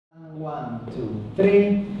1, 2,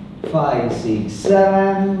 3, 5, 6,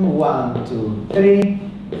 7, 1, 2, 3,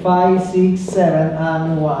 5, 6, 7,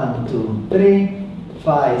 and 1, 2, 3,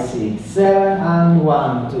 5, 6, 7, and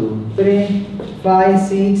 1, 2, 3, 5,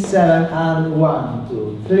 6, 7, and 1,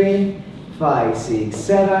 2, 3, 5, 6,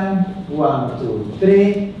 7, 1, 2,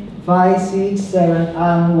 3, 5, 6, 7,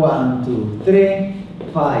 and 1, 2, 3,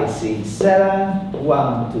 5, 6, 7,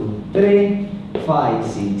 1, 2, 3, 5,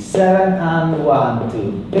 6, 7, and 1,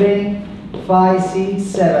 2, 3, 5, 6,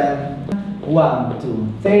 7, 1,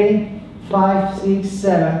 2, 3, 5, 6,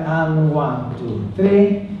 7, and 1, 2,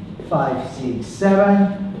 3, 5, 6,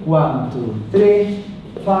 7, 1, 2, 3,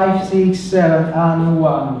 5, 6, 7, and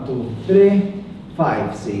 1, 2, 3,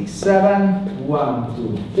 5, 6, 7, 1,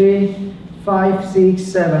 2, 3, 5, 6,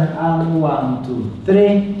 7, and 1, 2,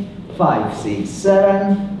 3, 5, 6,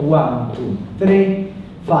 7, 1, 2, 3,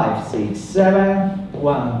 5, 6, 7,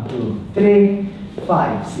 1, 2, 3,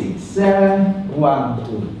 5, 6, 7, 1,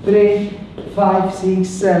 2, 3, 5, 6,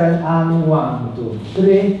 7, and 1, 2,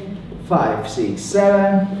 3, 5, 6,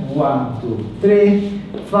 7, 1, 2, 3,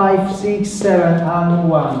 5, 6, 7, and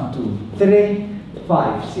 1, 2, 3,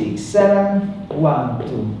 5, 6, 7, 1,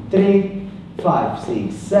 2, 3, 5,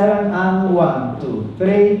 6, 7, and 1, 2,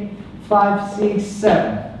 3, 5, 6,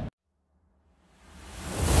 7.